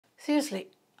Seriously,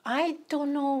 I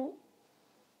don't know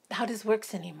how this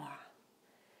works anymore.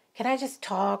 Can I just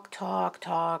talk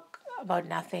about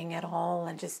nothing at all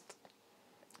and just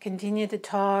continue to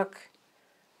talk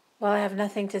while I have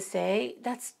nothing to say?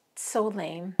 That's so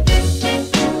lame.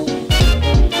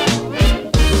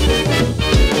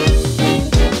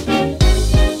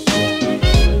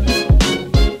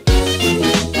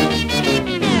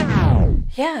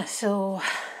 Yeah, so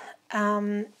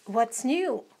what's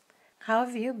new? How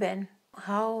have you been?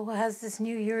 How has this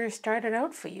new year started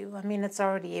out for you? I mean, it's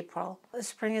already April. The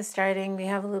spring is starting. We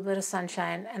have a little bit of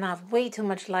sunshine, and I have way too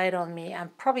much light on me. I'm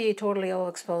probably totally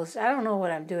overexposed. I don't know what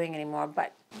I'm doing anymore,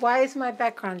 but why is my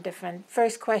background different?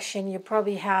 First question you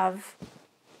probably have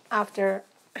after,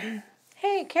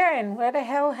 hey, Karen, where the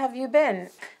hell have you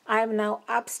been? I'm now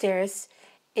upstairs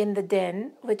in the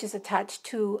den, which is attached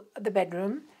to the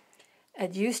bedroom.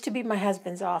 It used to be my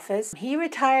husband's office. He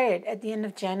retired at the end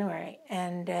of January,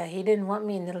 and he didn't want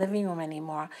me in the living room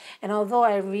anymore. And although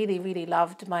I really, really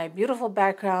loved my beautiful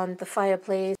background, the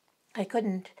fireplace, I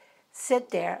couldn't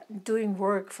sit there doing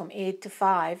work from 8 to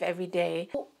 5 every day.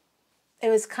 It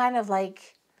was kind of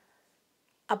like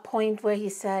a point where he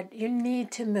said, you need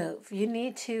to move. You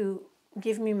need to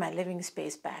give me my living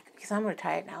space back because I'm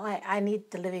retired now. I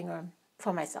need the living room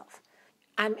for myself.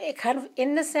 I'm kind of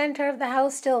in the center of the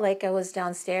house still, like I was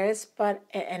downstairs, but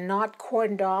and not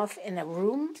cordoned off in a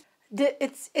room.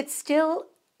 It's still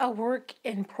a work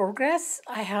in progress.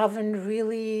 I haven't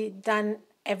really done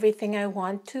everything I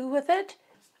want to with it.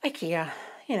 IKEA,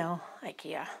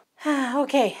 IKEA.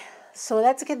 Okay, so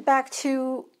let's get back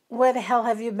to where the hell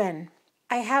have you been?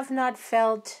 I have not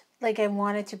felt like I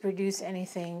wanted to produce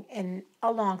anything in a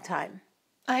long time.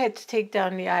 I had to take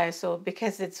down the ISO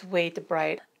because it's way too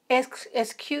bright.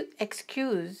 Excuse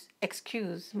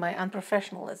my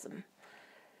unprofessionalism.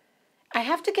 I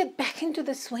have to get back into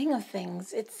the swing of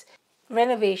things. It's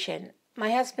renovation.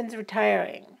 My husband's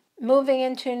retiring, moving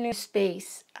into a new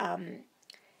space, and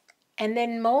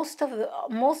then most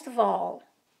of all,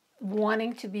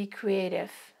 wanting to be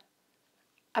creative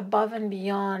above and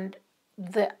beyond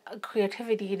the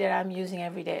creativity that I'm using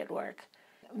every day at work.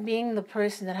 Being the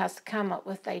person that has to come up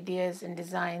with ideas and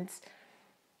designs,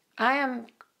 I am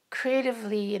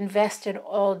creatively invested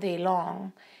all day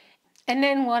long, and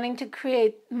then wanting to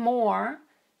create more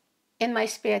in my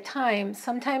spare time,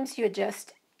 sometimes you're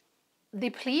just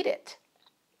depleted.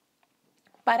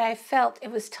 But I felt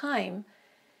it was time.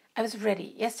 I was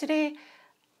ready. Yesterday,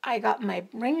 I got my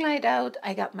ring light out,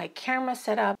 I got my camera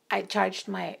set up, I charged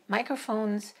my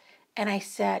microphones, and I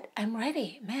said, I'm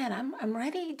ready, man, I'm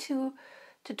ready to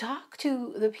talk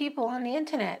to the people on the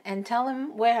internet and tell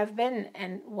them where I've been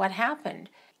and what happened.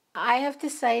 I have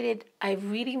decided I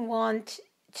really want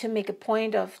to make a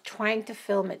point of trying to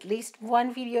film at least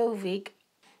one video a week.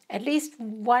 At least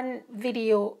one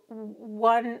video,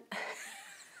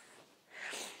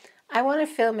 I want to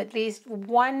film at least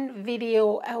one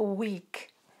video a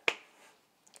week.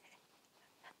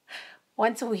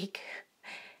 Once a week.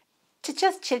 To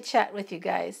just chit chat with you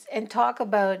guys and talk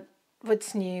about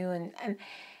what's new. And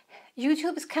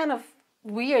YouTube is kind of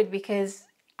weird because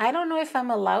I don't know if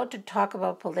I'm allowed to talk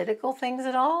about political things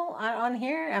at all on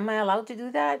here. Am I allowed to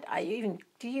do that? Do you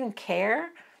even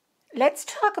care? Let's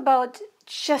talk about,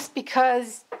 just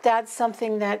because that's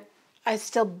something that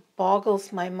still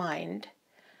boggles my mind.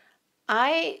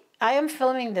 I am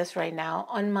filming this right now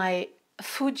on my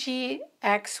Fuji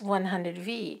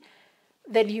X100V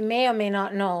that you may or may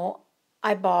not know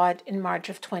I bought in March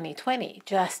of 2020,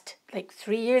 just like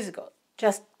 3 years ago,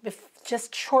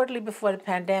 just shortly before the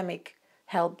pandemic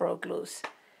hell broke loose.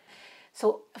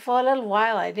 So for a little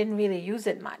while, I didn't really use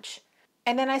it much.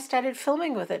 And then I started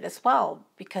filming with it as well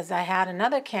because I had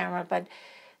another camera, but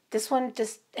this one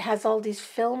just has all these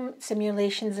film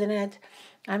simulations in it.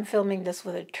 I'm filming this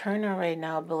with a Turner right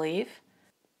now, I believe.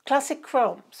 Classic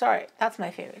Chrome. Sorry, that's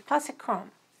my favorite. Classic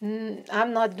Chrome.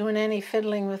 I'm not doing any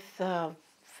fiddling with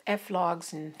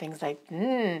F-logs and things like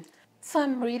that. So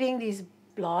I'm reading these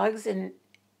blogs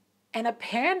and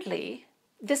apparently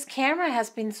this camera has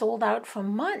been sold out for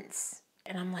months.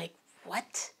 And I'm like,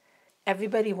 what?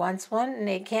 Everybody wants one and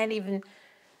they can't even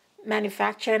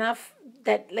manufacture enough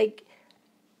that, like,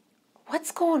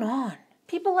 what's going on?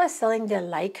 People are selling their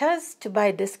Leicas to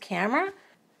buy this camera,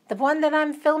 the one that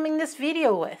I'm filming this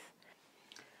video with.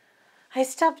 I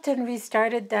stopped and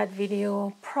restarted that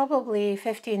video probably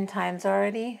 15 times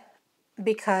already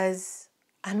because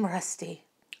I'm rusty.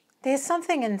 There's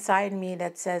something inside me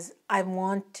that says I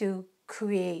want to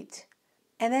create.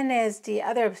 And then there's the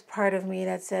other part of me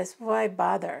that says, why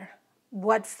bother?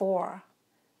 What for?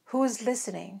 Who's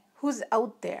listening? Who's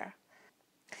out there?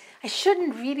 I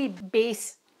shouldn't really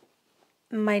base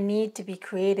my need to be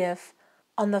creative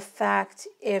on the fact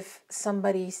if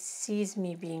somebody sees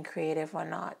me being creative or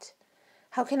not.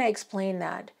 How can I explain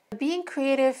that? Being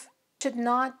creative should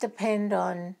not depend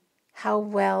on how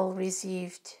well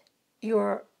received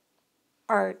your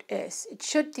art is. It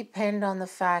should depend on the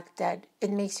fact that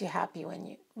it makes you happy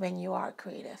when you are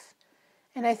creative.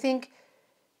 And I think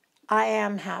I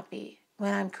am happy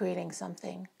when I'm creating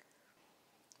something.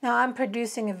 Now I'm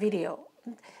producing a video.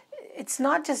 It's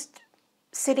not just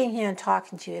sitting here and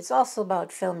talking to you. It's also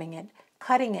about filming it,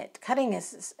 cutting it. Cutting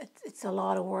it's a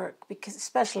lot of work, because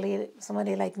especially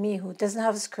somebody like me who doesn't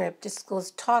have a script, just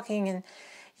goes talking, and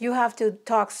you have to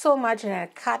talk so much and I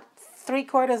cut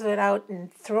 3/4 of it out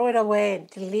and throw it away and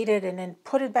delete it and then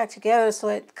put it back together so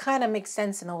it kind of makes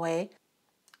sense in a way.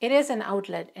 It is an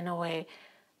outlet in a way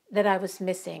that I was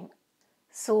missing.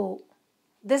 So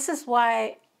this is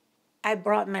why I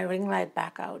brought my ring light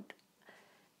back out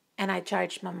and I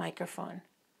charged my microphone.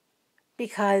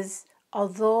 Because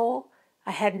although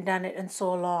I hadn't done it in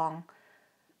so long,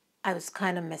 I was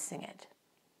kind of missing it.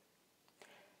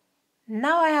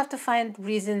 Now I have to find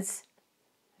reasons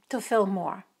to film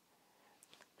more.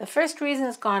 The first reason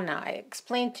is gone now. I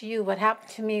explained to you what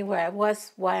happened to me, where I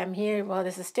was, why I'm here, well,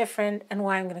 this is different, and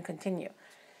why I'm going to continue.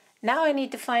 Now I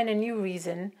need to find a new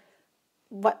reason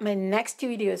what my next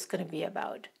video is going to be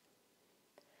about.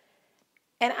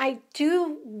 And I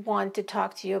do want to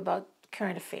talk to you about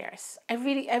current affairs. I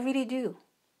really do.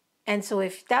 And so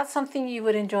if that's something you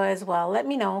would enjoy as well, let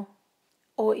me know.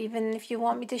 Or even if you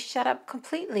want me to shut up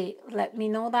completely, let me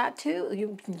know that too.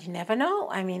 You never know.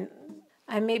 I mean,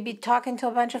 I may be talking to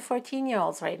a bunch of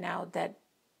 14-year-olds right now that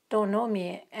don't know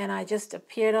me, and I just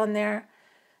appeared on their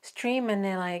stream and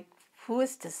they're like, who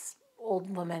is this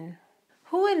old woman?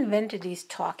 Who invented these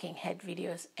talking head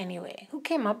videos anyway? Who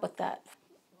came up with that?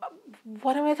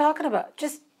 What am I talking about?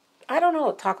 Just, I don't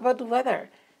know, talk about the weather.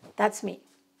 That's me.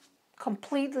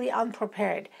 Completely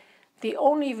unprepared. The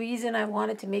only reason I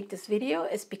wanted to make this video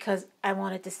is because I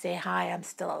wanted to say, hi, I'm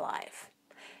still alive.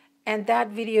 And that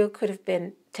video could have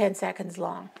been 10 seconds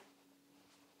long.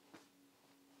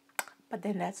 But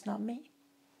then that's not me.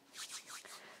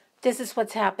 This is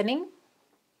what's happening.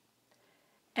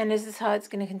 And this is how it's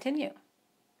going to continue.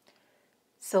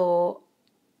 So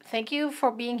thank you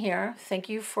for being here. Thank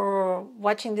you for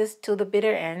watching this to the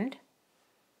bitter end.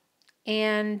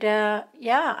 And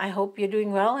yeah, I hope you're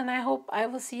doing well, and I hope I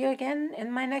will see you again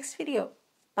in my next video.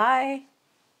 Bye.